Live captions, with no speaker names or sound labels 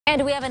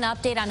And we have an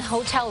update on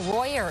Hotel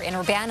Royer in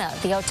Urbana.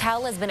 The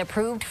hotel has been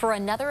approved for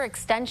another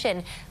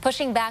extension,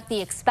 pushing back the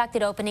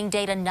expected opening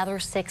date another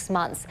 6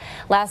 months.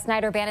 Last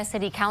night, Urbana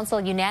City Council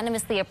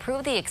unanimously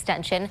approved the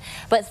extension,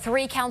 but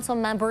 3 council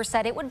members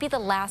said it would be the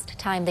last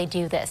time they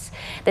do this.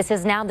 This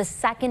is now the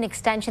second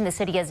extension the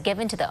city has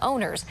given to the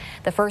owners.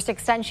 The first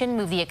extension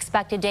moved the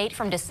expected date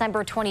from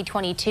December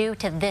 2022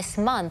 to this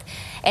month,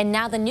 and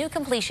now the new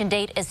completion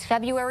date is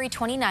February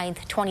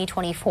 29th,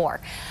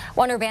 2024.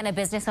 One Urbana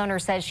business owner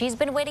says she's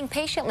been waiting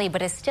patiently,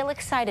 but is still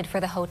excited for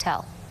the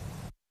hotel.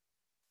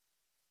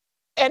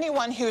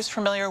 Anyone who's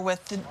familiar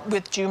with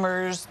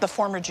Jumers, the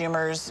former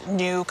Jumers,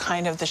 knew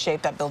kind of the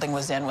shape that building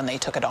was in when they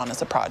took it on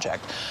as a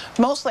project.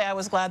 Mostly I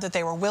was glad that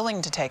they were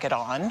willing to take it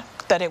on,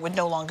 that it would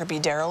no longer be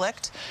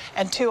derelict,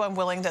 and 2, I'm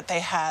willing that they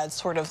had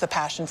sort of the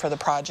passion for the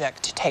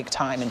project to take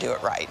time and do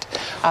it right.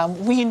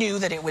 We knew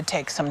that it would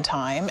take some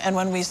time, and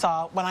when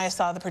I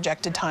saw the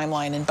projected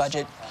timeline and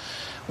budget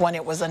when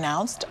it was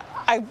announced,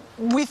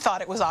 we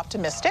thought it was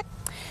optimistic.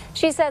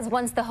 She says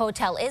once the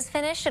hotel is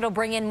finished, it'll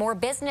bring in more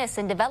business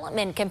and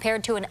development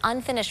compared to an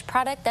unfinished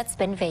product that's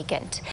been vacant.